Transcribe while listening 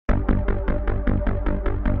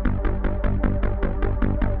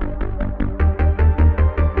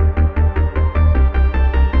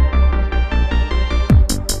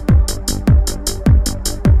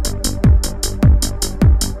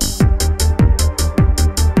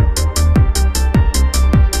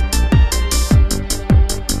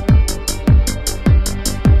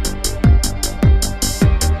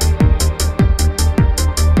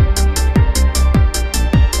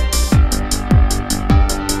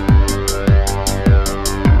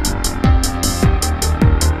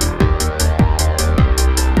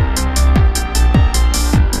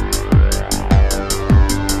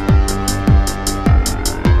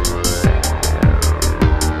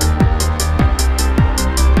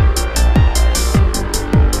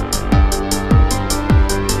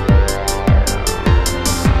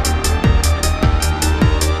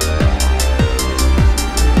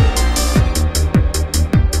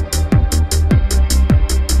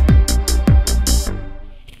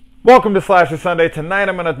Welcome to Slasher Sunday. Tonight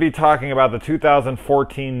I'm going to be talking about the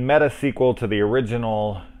 2014 meta sequel to the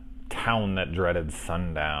original Town That Dreaded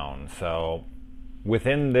Sundown. So,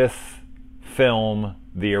 within this film,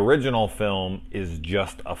 the original film is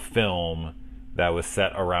just a film that was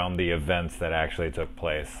set around the events that actually took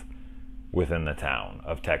place within the town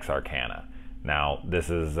of Texarkana. Now,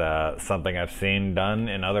 this is something I've seen done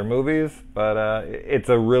in other movies, but it's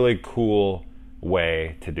a really cool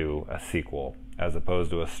way to do a sequel. As opposed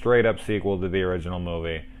to a straight-up sequel to the original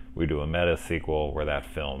movie, we do a meta sequel where that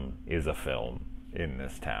film is a film in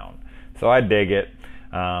this town. So I dig it.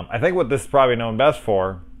 I think what this is probably known best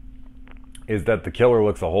for is that the killer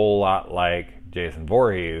looks a whole lot like Jason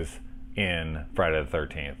Voorhees in Friday the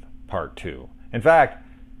 13th, Part 2. In fact,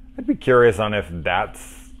 I'd be curious on if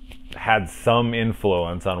that's had some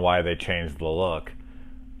influence on why they changed the look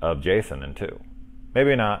of Jason in 2.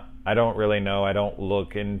 Maybe not. I don't really know. I don't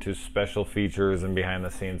look into special features and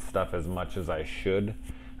behind-the-scenes stuff as much as I should.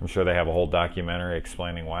 I'm sure they have a whole documentary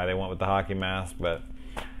explaining why they went with the hockey mask, but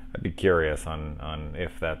I'd be curious on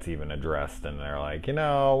if that's even addressed. And they're like, you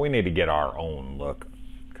know, we need to get our own look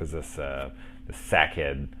because this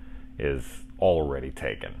sackhead is already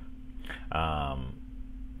taken. All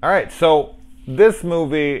right, so this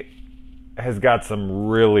movie has got some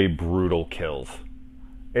really brutal kills.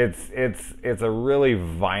 It's a really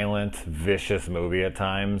violent, vicious movie at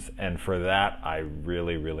times, and for that, I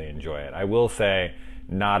really enjoy it. I will say,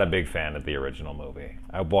 not a big fan of the original movie.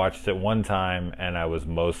 I watched it one time, and I was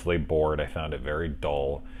mostly bored. I found it very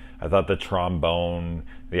dull. I thought the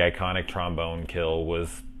iconic trombone kill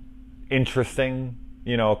was interesting.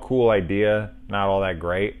 You know, a cool idea, not all that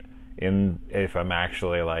great. If I'm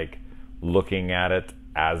actually, like, looking at it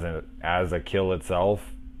as a kill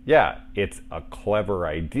itself. Yeah, it's a clever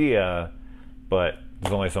idea, but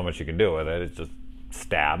there's only so much you can do with it. It just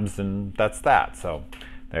stabs, and that's that. So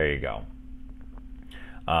there you go.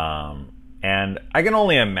 And I can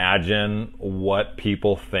only imagine what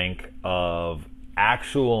people think of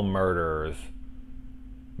actual murders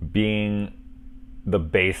being the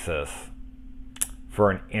basis for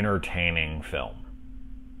an entertaining film.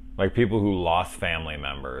 Like people who lost family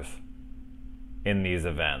members in these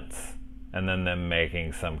events. And then them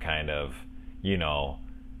making some kind of, you know,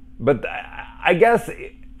 but I guess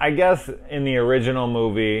in the original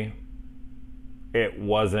movie, it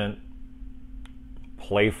wasn't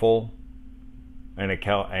playful, and it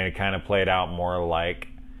kind of played out more like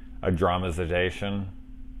a dramatization.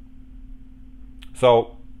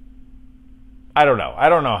 So I don't know. I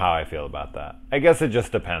don't know how I feel about that. I guess it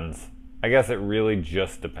just depends. I guess it really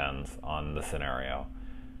just depends on the scenario.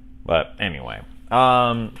 But anyway.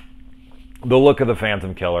 The look of the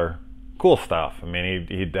Phantom Killer, cool stuff. I mean,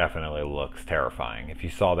 he definitely looks terrifying. If you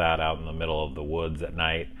saw that out in the middle of the woods at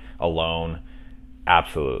night, alone,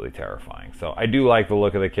 absolutely terrifying. So I do like the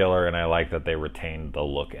look of the killer, and I like that they retained the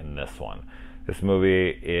look in this one. This movie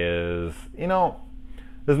is,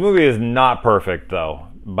 this movie is not perfect, though,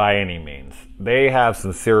 by any means. They have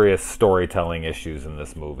some serious storytelling issues in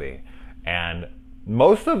this movie. And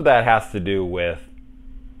most of that has to do with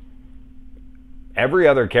every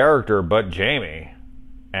other character but Jamie,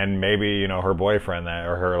 and maybe, her boyfriend,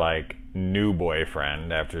 or her, like, new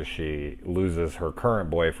boyfriend after she loses her current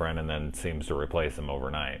boyfriend and then seems to replace him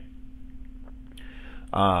overnight.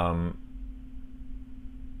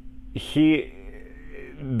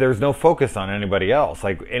 There's no focus on anybody else.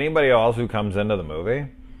 Like, anybody else who comes into the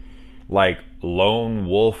movie, like Lone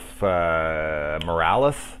Wolf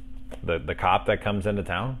Morales, the cop that comes into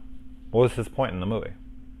town, what was his point in the movie?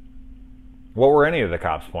 What were any of the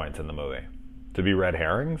cops' points in the movie? To be red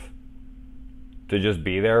herrings? To just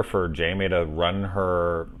be there for Jamie to run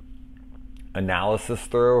her analysis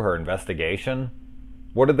through, her investigation?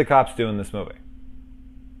 What did the cops do in this movie?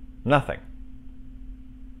 Nothing.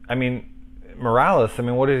 I mean, Morales,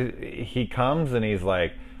 he comes and he's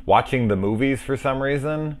like watching the movies for some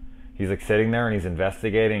reason. He's like sitting there and he's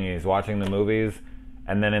investigating and he's watching the movies,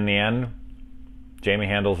 and then in the end, Jamie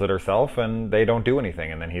handles it herself and they don't do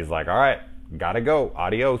anything, and then he's like, all right, gotta go.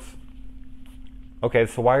 Adios. Okay,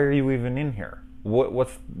 so why are you even in here?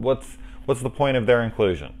 What's the point of their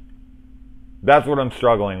inclusion? That's what I'm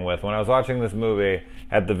struggling with. When I was watching this movie,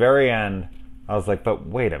 at the very end, I was like, but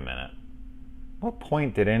wait a minute. What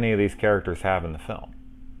point did any of these characters have in the film?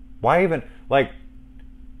 Why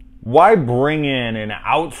bring in an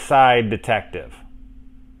outside detective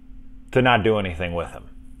to not do anything with him?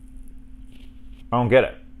 I don't get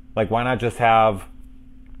it. Like, why not just have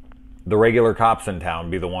the regular cops in town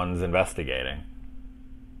be the ones investigating,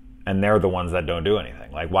 and they're the ones that don't do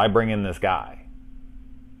anything? Like, why bring in this guy?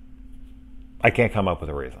 I can't come up with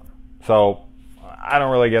a reason. So I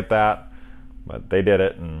don't really get that, but they did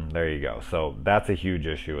it, and there you go. So that's a huge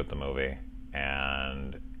issue with the movie,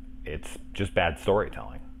 and it's just bad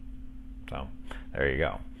storytelling. So there you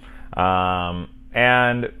go.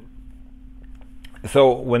 And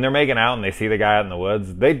so when they're making out and they see the guy out in the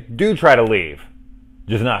woods, they do try to leave,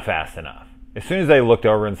 just not fast enough. As soon as they looked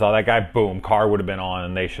over and saw that guy, boom, car would have been on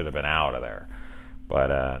and they should have been out of there.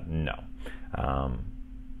 But no.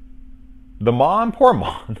 The mom, poor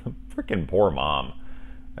mom, freaking poor mom.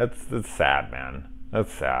 That's sad, man.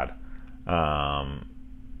 That's sad.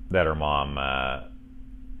 That her mom,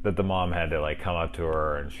 that the mom had to like come up to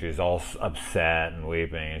her and she's all upset and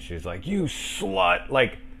weeping and she's like, "You slut!"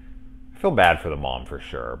 Like, I feel bad for the mom for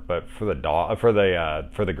sure, but for the dog, for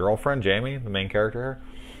the girlfriend, Jamie, the main character here,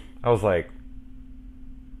 I was like,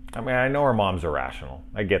 I mean, I know her mom's irrational.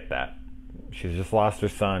 I get that. She's just lost her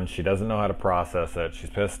son. She doesn't know how to process it. She's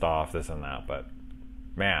pissed off, this and that. But,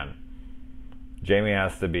 man, Jamie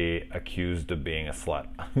has to be accused of being a slut.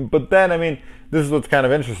 But then, I mean, this is what's kind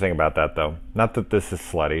of interesting about that, though. Not that this is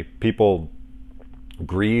slutty. People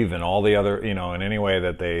grieve in all the other, in any way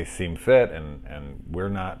that they seem fit. And we're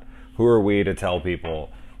not, who are we to tell people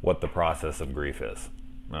what the process of grief is?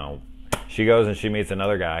 No. She goes and she meets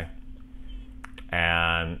another guy.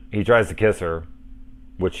 And he tries to kiss her,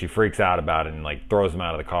 which she freaks out about and like throws him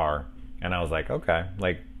out of the car. And I was like, okay,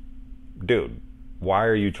 like, dude, why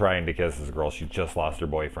are you trying to kiss this girl? She just lost her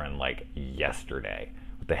boyfriend like yesterday.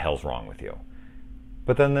 What the hell's wrong with you?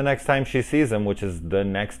 But then the next time she sees him, which is the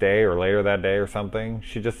next day or later that day or something,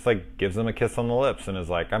 she just like gives him a kiss on the lips and is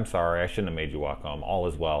like, "I'm sorry, I shouldn't have made you walk home. All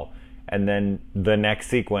is well." And then the next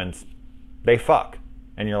sequence, they fuck.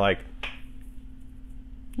 And you're like,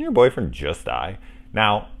 your boyfriend just died.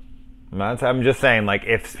 Now, I'm just saying, like,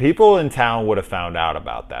 if people in town would have found out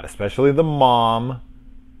about that, especially the mom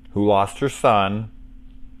who lost her son,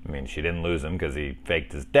 I mean, she didn't lose him because he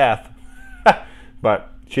faked his death,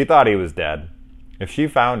 but she thought he was dead. If she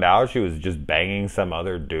found out she was just banging some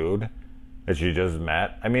other dude that she just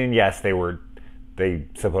met, I mean, yes, they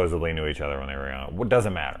supposedly knew each other when they were young. It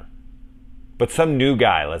doesn't matter. But some new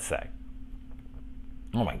guy, let's say.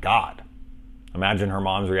 Oh my God. Imagine her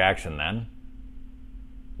mom's reaction then.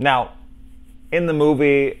 Now, in the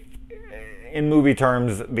movie, in movie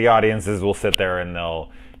terms, the audiences will sit there and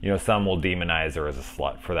they'll, some will demonize her as a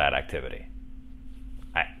slut for that activity.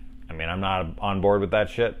 I mean, I'm not on board with that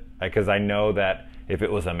shit, because I know that if it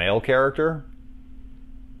was a male character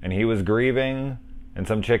and he was grieving and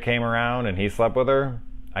some chick came around and he slept with her,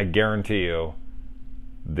 I guarantee you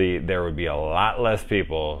there would be a lot less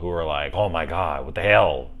people who are like, "Oh my God, what the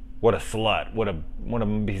hell? What a slut. What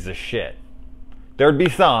a piece of shit." There would be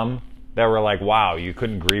some that were like, "Wow, you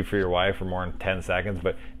couldn't grieve for your wife for more than 10 seconds,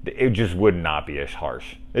 but it just would not be as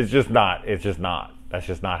harsh." It's just not. That's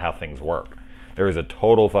just not how things work. There is a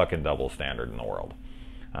total fucking double standard in the world.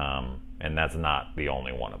 And that's not the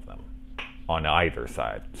only one of them on either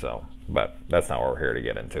side. So, but that's not what we're here to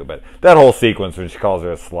get into. But that whole sequence when she calls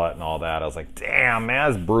her a slut and all that, I was like, damn,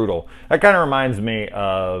 man, that's brutal. That kind of reminds me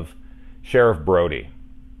of Sheriff Brody.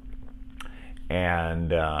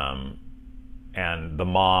 And the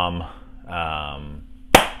mom,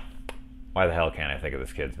 why the hell can't I think of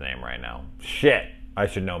this kid's name right now? Shit, I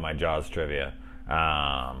should know my Jaws trivia.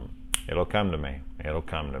 It'll come to me. It'll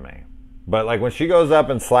come to me. But like when she goes up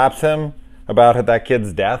and slaps him about that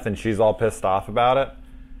kid's death and she's all pissed off about it,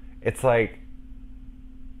 it's like,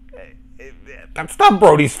 that's not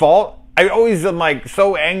Brody's fault. I always am like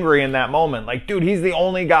so angry in that moment. Like, dude, he's the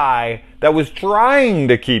only guy that was trying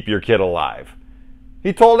to keep your kid alive.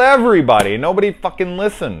 He told everybody. Nobody fucking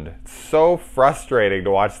listened. It's so frustrating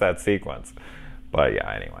to watch that sequence. But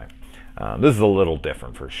yeah, anyway. This is a little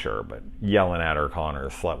different for sure, but yelling at her, calling her a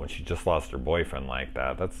slut when she just lost her boyfriend like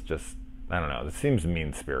that, that's just, I don't know, it seems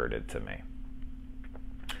mean-spirited to me.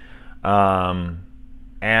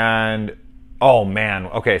 And, oh man,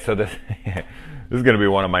 okay, so this is going to be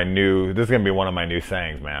one of my new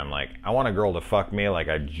sayings, man. Like, I want a girl to fuck me like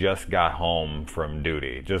I just got home from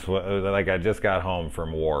duty, just like I just got home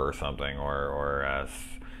from war or something, or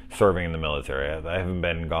serving in the military. I haven't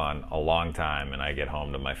been gone a long time, and I get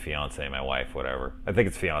home to my fiance, my wife, whatever. I think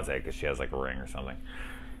it's fiance because she has like a ring or something.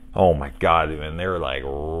 Oh my God, man, they were like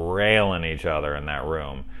railing each other in that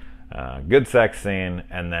room. Good sex scene,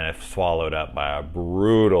 and then it's swallowed up by a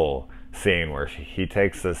brutal scene where he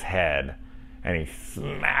takes this head and he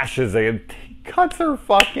smashes it, he cuts her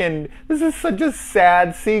fucking, this is such a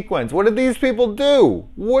sad sequence. What did these people do?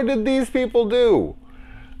 What did these people do?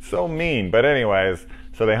 So mean. But anyways,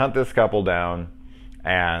 so they hunt this couple down,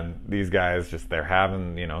 And these guys they're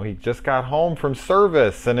having, he just got home from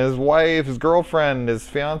service and his wife, his girlfriend, his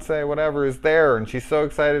fiance, whatever, is there. And she's so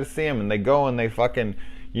excited to see him. And they go and they fucking,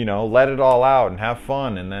 let it all out and have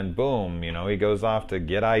fun. And then boom, he goes off to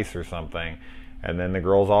get ice or something. And then the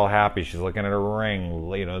girl's all happy. She's looking at her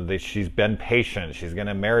ring. She's been patient. She's going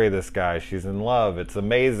to marry this guy. She's in love. It's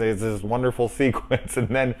amazing. It's this wonderful sequence. And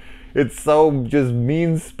then it's so just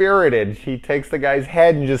mean-spirited. She takes the guy's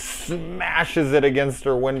head and just smashes it against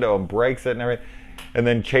her window and breaks it and everything. And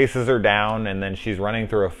then chases her down. And then she's running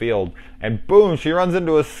through a field. And boom, she runs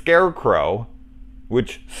into a scarecrow,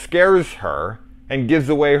 which scares her and gives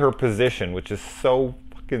away her position, which is so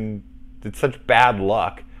fucking... It's such bad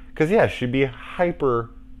luck. Because, yeah, she'd be hyper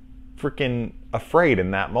freaking afraid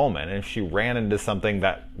in that moment. And if she ran into something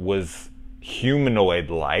that was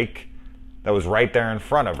humanoid-like, that was right there in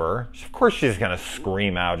front of her, of course she's going to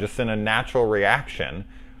scream out just in a natural reaction,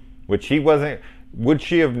 which he wasn't. Would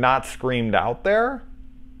she have not screamed out there?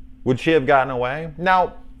 Would she have gotten away?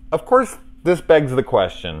 Now, of course, this begs the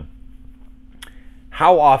question,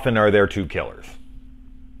 how often are there two killers?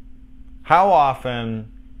 How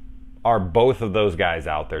often are both of those guys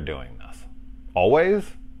out there doing this?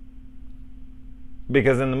 Always?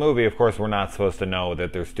 Because in the movie, of course, we're not supposed to know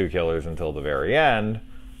that there's two killers until the very end.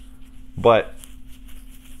 But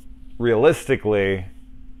realistically,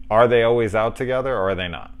 are they always out together or are they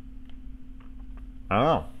not? I don't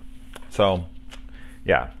know. So,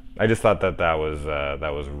 yeah, I just thought that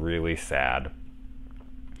was really sad.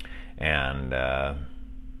 And I'm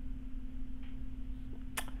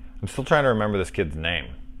still trying to remember this kid's name.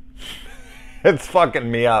 It's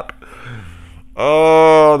fucking me up.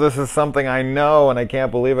 Oh, this is something I know, and I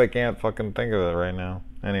can't believe I can't fucking think of it right now.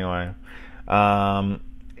 Anyway,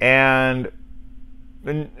 and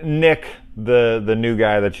Nick, the new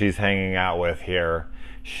guy that she's hanging out with here,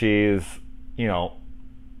 she's,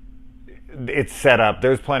 it's set up.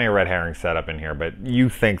 There's plenty of red herring set up in here, but you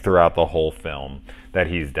think throughout the whole film that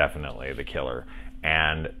he's definitely the killer.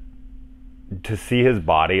 And to see his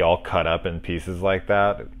body all cut up in pieces like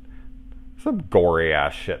that, some gory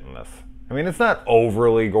ass shit in this. I mean, it's not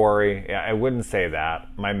overly gory. I wouldn't say that.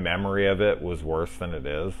 My memory of it was worse than it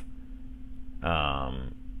is. The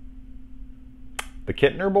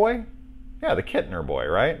Kittner boy? Yeah, the Kittner boy,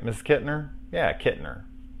 right? Miss Kittner? Yeah, Kittner.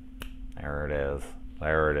 There it is.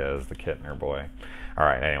 There it is, the Kittner boy. All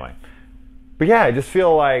right, anyway. But yeah, I just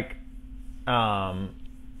feel like...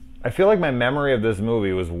 I feel like my memory of this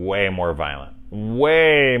movie was way more violent.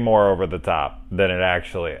 Way more over the top than it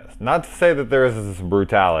actually is. Not to say that there isn't some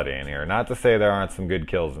brutality in here. Not to say there aren't some good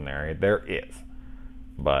kills in there. There is.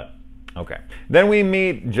 But, okay. Then we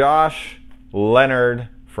meet Josh Leonard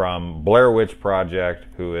from Blair Witch Project,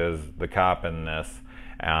 who is the cop in this,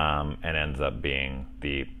 and ends up being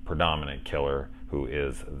the predominant killer, who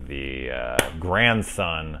is the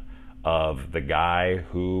grandson of the guy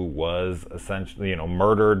who was essentially,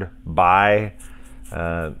 murdered by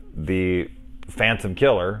the Phantom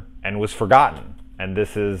Killer and was forgotten. And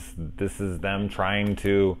this is them trying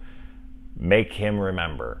to make him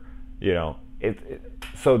remember.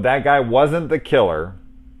 So that guy wasn't the killer.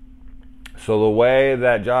 So the way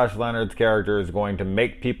that Josh Leonard's character is going to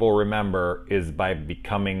make people remember is by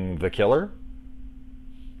becoming the killer.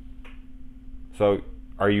 So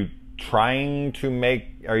are you trying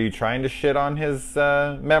to shit on his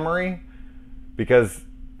memory? Because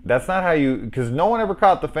that's not how because no one ever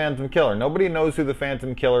caught the Phantom Killer. Nobody knows who the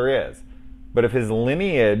Phantom Killer is. But if his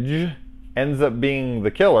lineage ends up being the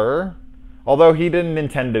killer, although he didn't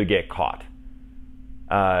intend to get caught,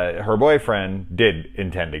 her boyfriend did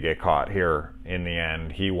intend to get caught here in the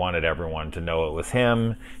end. He wanted everyone to know it was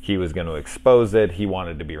him. He was going to expose it. He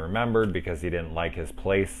wanted to be remembered because he didn't like his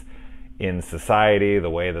place in society, the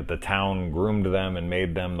way that the town groomed them and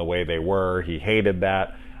made them the way they were. He hated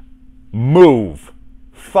that. Move.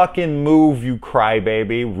 Fucking move, you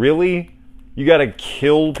crybaby. Really? You gotta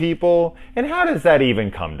kill people? And how does that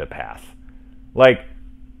even come to pass? Like,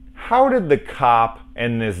 how did the cop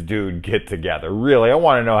and this dude get together? Really, I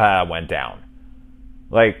want to know how that went down.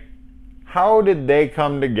 Like, how did they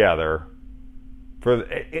come together?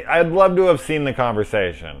 I'd love to have seen the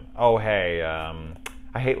conversation. Oh, hey,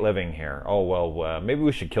 I hate living here. Oh, well, maybe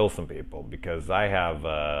we should kill some people because I have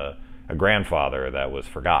a grandfather that was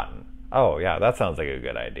forgotten. Oh, yeah, that sounds like a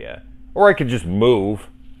good idea. Or I could just move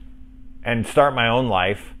and start my own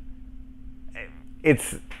life.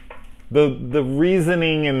 It's the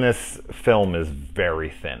reasoning in this film is very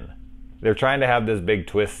thin. They're trying to have this big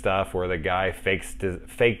twist stuff where the guy faked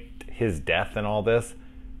his death and all this.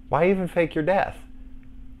 Why even fake your death?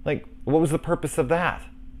 Like, what was the purpose of that?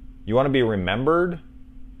 You want to be remembered,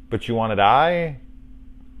 but you want to die?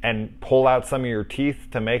 and pull out some of your teeth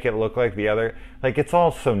to make it look like the other. Like, it's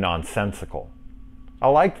all so nonsensical. I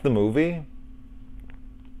liked the movie,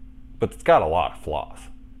 but it's got a lot of flaws.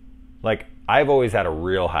 Like, I've always had a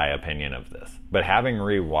real high opinion of this, but having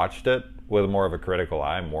rewatched it with more of a critical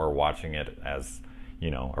eye, more watching it as,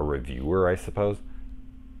 a reviewer, I suppose,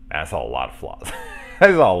 I saw a lot of flaws. I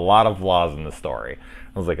saw a lot of flaws in the story.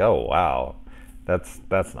 I was like, oh, wow, that's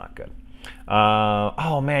not good.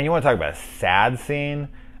 Oh, man, you want to talk about a sad scene?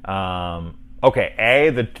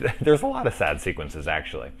 Okay, there's a lot of sad sequences,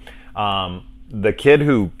 actually. The kid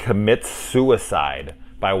who commits suicide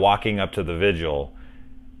by walking up to the vigil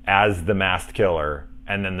as the masked killer,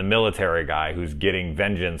 and then the military guy who's getting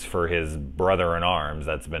vengeance for his brother-in-arms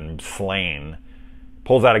that's been slain,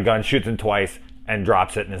 pulls out a gun, shoots him twice, and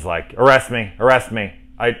drops it and is like, arrest me,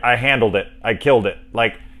 I handled it, I killed it.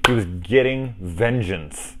 Like, he was getting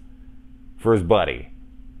vengeance for his buddy,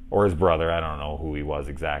 or his brother, I don't know who he was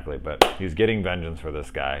exactly, but he was getting vengeance for this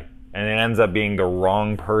guy, and it ends up being the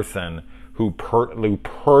wrong person who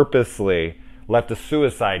purposely left a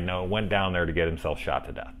suicide note, went down there to get himself shot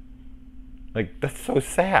to death. Like, that's so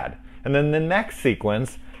sad. And then the next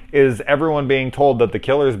sequence is everyone being told that the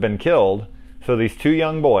killer's been killed. So these two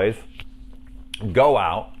young boys go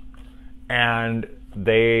out and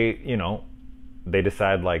they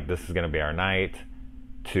decide, like, this is going to be our night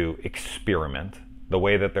to experiment. The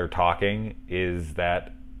way that they're talking is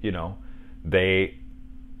that, they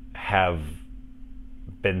have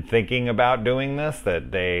been thinking about doing this,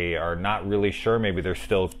 that they are not really sure. Maybe they're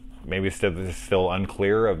still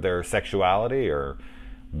unclear of their sexuality or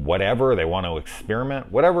whatever. They want to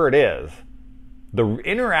experiment. Whatever it is, the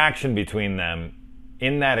interaction between them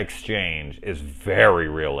in that exchange is very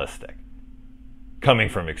realistic, coming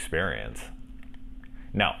from experience.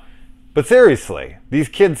 No, but seriously, these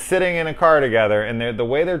kids sitting in a car together and the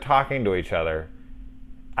way they're talking to each other,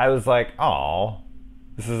 I was like, oh,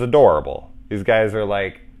 this is adorable. These guys are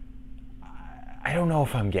like, I don't know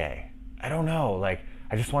if I'm gay. I don't know. Like,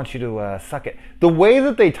 I just want you to suck it. The way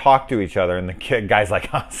that they talk to each other and the guy's like,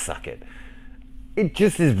 oh, suck it. It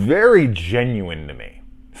just is very genuine to me.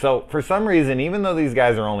 So for some reason, even though these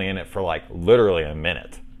guys are only in it for like literally a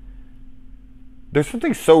minute, there's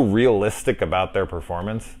something so realistic about their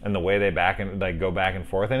performance and the way they go back and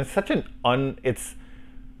forth. And it's such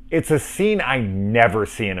it's a scene I never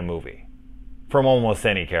see in a movie from almost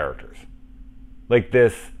any characters. Like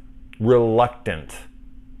this reluctant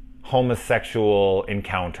homosexual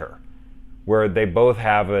encounter where they both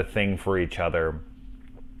have a thing for each other,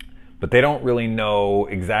 but they don't really know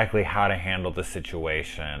exactly how to handle the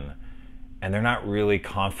situation, and they're not really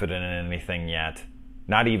confident in anything yet,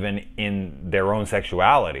 not even in their own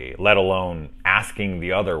sexuality, let alone asking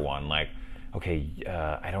the other one, like, okay,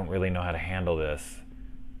 I don't really know how to handle this.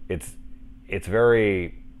 It's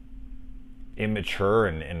very immature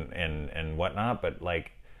and whatnot, but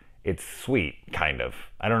like, it's sweet, kind of.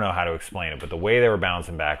 I don't know how to explain it, but the way they were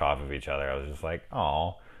bouncing back off of each other, I was just like,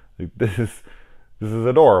 oh, this is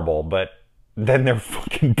adorable. But then they're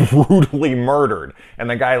fucking brutally murdered.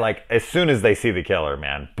 And the guy, like, as soon as they see the killer,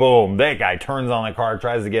 man, boom, that guy turns on the car,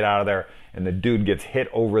 tries to get out of there, and the dude gets hit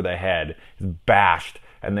over the head, is bashed,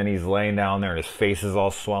 and then he's laying down there and his face is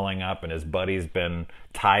all swelling up and his buddy's been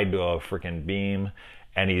tied to a freaking beam,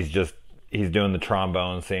 and he's doing the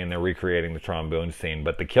trombone scene. They're recreating the trombone scene.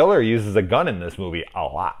 But the killer uses a gun in this movie a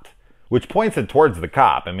lot, which points it towards the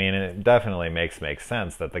cop. I mean, it definitely makes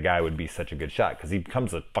sense that the guy would be such a good shot, because he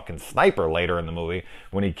becomes a fucking sniper later in the movie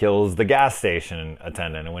when he kills the gas station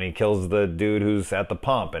attendant, and when he kills the dude who's at the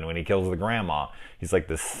pump, and when he kills the grandma. He's like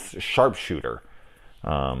this sharpshooter.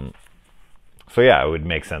 So yeah, it would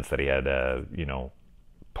make sense that he had,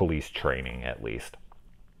 police training at least.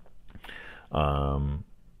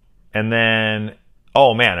 And then,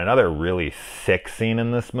 oh man, another really sick scene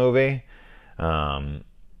in this movie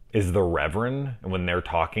is the Reverend, when they're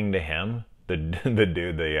talking to him, the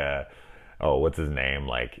dude, what's his name?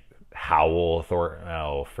 Like Howell Thornton,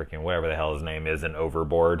 freaking whatever the hell his name is in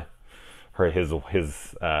Overboard, his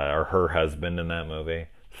or her husband in that movie,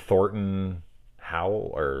 Thornton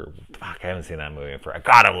Howell, or fuck, I haven't seen that movie for.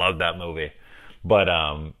 God, I love that movie, but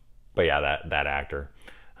yeah, that actor.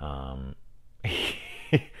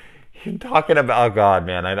 Talking about, oh God,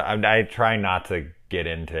 man, I try not to get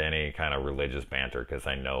into any kind of religious banter because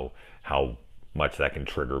I know how much that can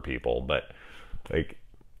trigger people. But like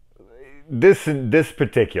this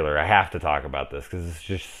particular, I have to talk about this because it's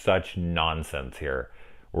just such nonsense here,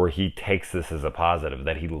 where he takes this as a positive,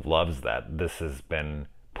 that he loves that this has been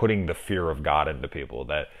putting the fear of God into people,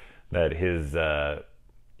 that his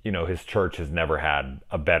his church has never had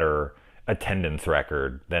a better attendance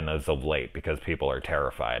record than as of late, because people are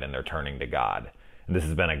terrified and they're turning to God. And this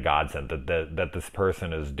has been a godsend that this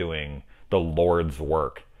person is doing the Lord's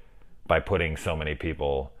work by putting so many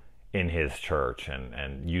people in his church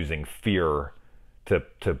and using fear to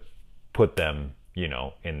put them, you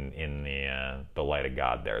know, in the light of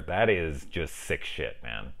God there. That is just sick shit,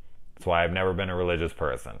 man. That's why I've never been a religious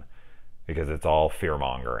person, because it's all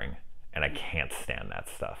fear-mongering, and I can't stand that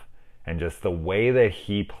stuff. And just the way that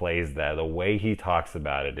he plays that, the way he talks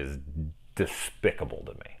about it is despicable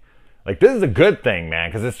to me. Like, this is a good thing, man,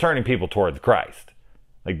 because it's turning people towards Christ.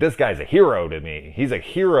 Like, this guy's a hero to me. He's a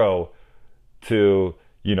hero to,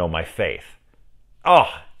 you know, my faith. Oh,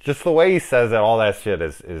 just the way he says that, all that shit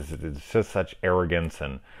is just such arrogance.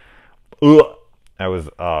 And I was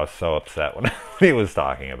so upset when he was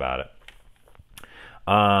talking about it.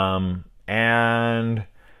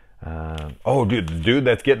 Dude, the dude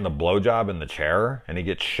that's getting the blowjob in the chair and he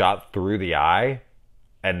gets shot through the eye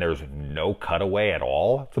and there's no cutaway at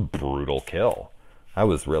all. It's a brutal kill. I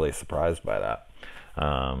was really surprised by that.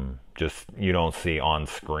 Just, you don't see on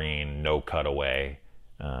screen, no cutaway,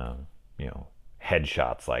 you know,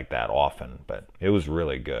 headshots like that often, but it was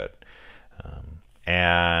really good.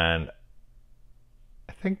 And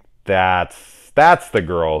I think that's the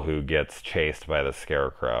girl who gets chased by the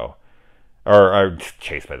scarecrow. Or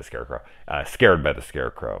chased by the scarecrow. Scared by the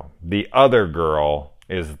scarecrow. The other girl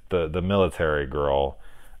is the military girl.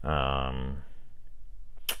 How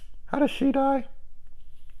does she die?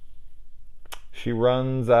 She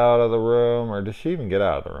runs out of the room, or does she even get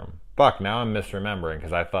out of the room? Fuck, now I'm misremembering,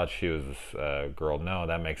 because I thought she was this girl. No,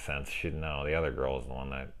 that makes sense. No, the other girl is the one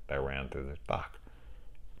that ran through the... Fuck.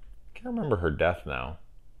 I can't remember her death now.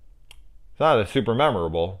 It's not super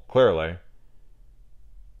memorable, clearly. I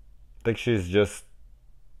think she's just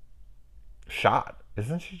shot.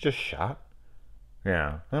 Isn't she just shot?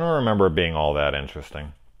 Yeah, I don't remember it being all that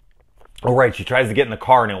interesting. Oh, right, she tries to get in the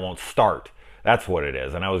car and it won't start. That's what it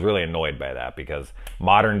is. And I was really annoyed by that, because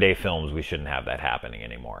modern day films, we shouldn't have that happening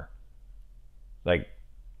anymore. Like,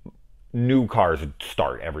 new cars would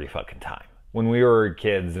start every fucking time. When we were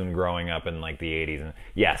kids and growing up in like the 80s, and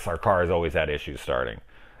yes, our cars always had issues starting.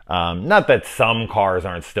 Not that some cars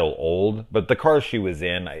aren't still old, but the cars she was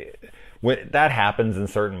in, that happens in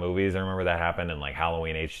certain movies. I remember that happened in like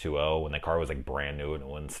Halloween H2O when the car was like brand new and it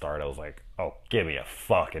wouldn't start. I was like, oh, give me a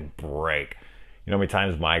fucking break. You know how many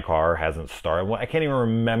times my car hasn't started? Well, I can't even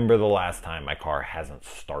remember the last time my car hasn't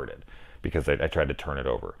started because I tried to turn it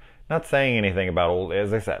over. Not saying anything about old,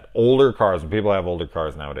 as I said, older cars. People have older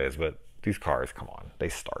cars nowadays, but these cars, come on, they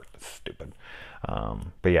start. It's stupid.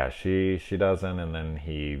 But yeah, she doesn't, and then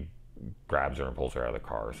he grabs her and pulls her out of the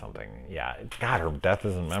car or something. Yeah, God, her death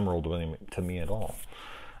isn't memorable to me at all.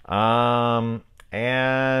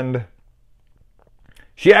 And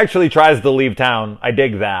she actually tries to leave town. I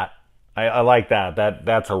dig that. I like that.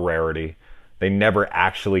 That's a rarity. They never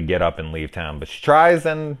actually get up and leave town, but she tries,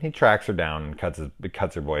 and he tracks her down and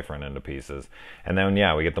cuts her boyfriend into pieces. And then,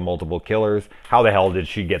 yeah, we get the multiple killers. How the hell did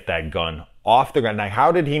she get that gun off the ground? Now,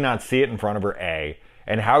 how did he not see it in front of her, A?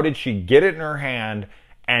 And how did she get it in her hand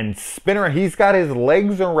and spin her? He's got his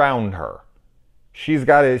legs around her. She's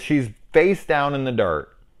face down in the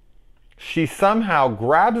dirt. She somehow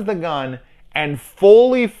grabs the gun and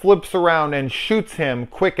fully flips around and shoots him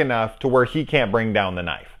quick enough to where he can't bring down the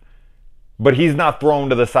knife. But he's not thrown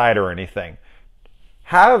to the side or anything.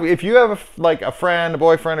 If you have a friend, a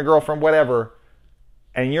boyfriend, a girlfriend, whatever,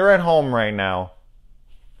 and you're at home right now,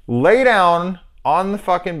 lay down on the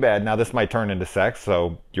fucking bed. Now, this might turn into sex,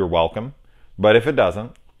 so you're welcome. But if it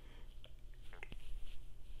doesn't,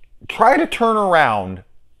 try to turn around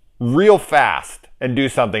real fast and do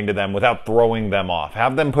something to them without throwing them off.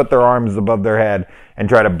 Have them put their arms above their head and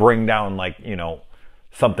try to bring down, like, you know,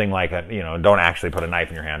 something like don't actually put a knife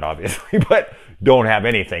in your hand, obviously, but don't have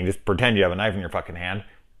anything. Just pretend you have a knife in your fucking hand.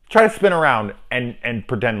 Try to spin around and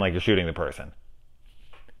pretend like you're shooting the person.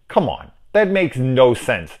 Come on. That makes no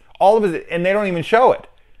sense. All of it, and they don't even show it.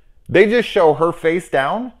 They just show her face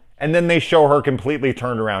down, and then they show her completely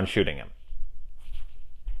turned around shooting him.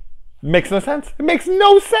 Makes no sense. It makes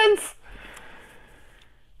no sense.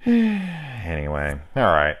 Anyway, all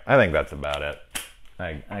right. I think that's about it.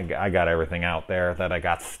 I got everything out there that I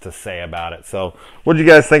got to say about it. So what did you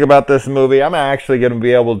guys think about this movie? I'm actually going to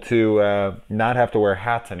be able to not have to wear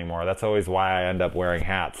hats anymore. That's always why I end up wearing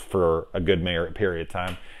hats for a good period of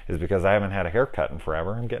time, is because I haven't had a haircut in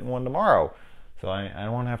forever. I'm getting one tomorrow. So I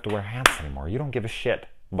won't have to wear hats anymore. You don't give a shit.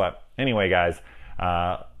 But anyway, guys,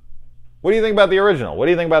 what do you think about the original? What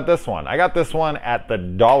do you think about this one? I got this one at the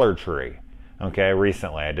Dollar Tree. Okay,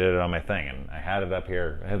 recently I did it on my thing, and I had it up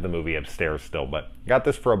here. I have the movie upstairs still, but got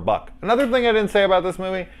this for $1. Another thing I didn't say about this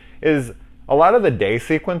movie is a lot of the day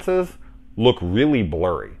sequences look really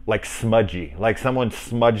blurry, like smudgy, like someone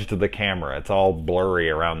smudged the camera. It's all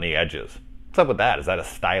blurry around the edges. What's up with that? Is that a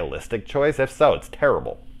stylistic choice? If so, it's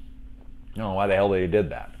terrible. I don't know why the hell they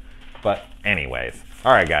did that. But anyways,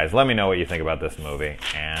 all right, guys, let me know what you think about this movie,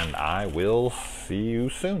 and I will see you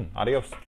soon. Adios.